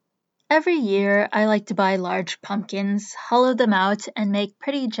Every year, I like to buy large pumpkins, hollow them out, and make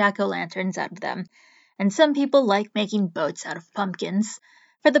pretty jack-o'-lanterns out of them. And some people like making boats out of pumpkins.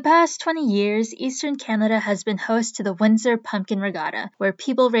 For the past 20 years, Eastern Canada has been host to the Windsor Pumpkin Regatta, where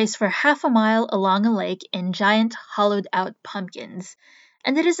people race for half a mile along a lake in giant hollowed-out pumpkins.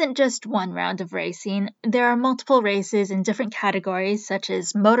 And it isn't just one round of racing. There are multiple races in different categories, such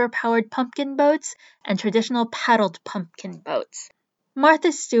as motor-powered pumpkin boats and traditional paddled pumpkin boats.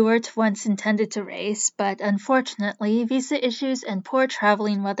 Martha Stewart once intended to race, but unfortunately, visa issues and poor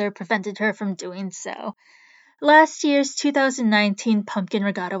traveling weather prevented her from doing so. Last year's 2019 Pumpkin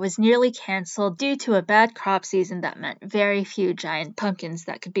Regatta was nearly canceled due to a bad crop season that meant very few giant pumpkins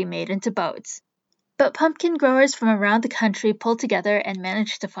that could be made into boats. But pumpkin growers from around the country pulled together and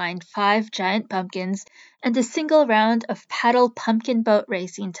managed to find 5 giant pumpkins, and a single round of paddle pumpkin boat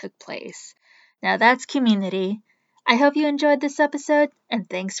racing took place. Now that's community. I hope you enjoyed this episode, and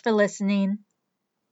thanks for listening.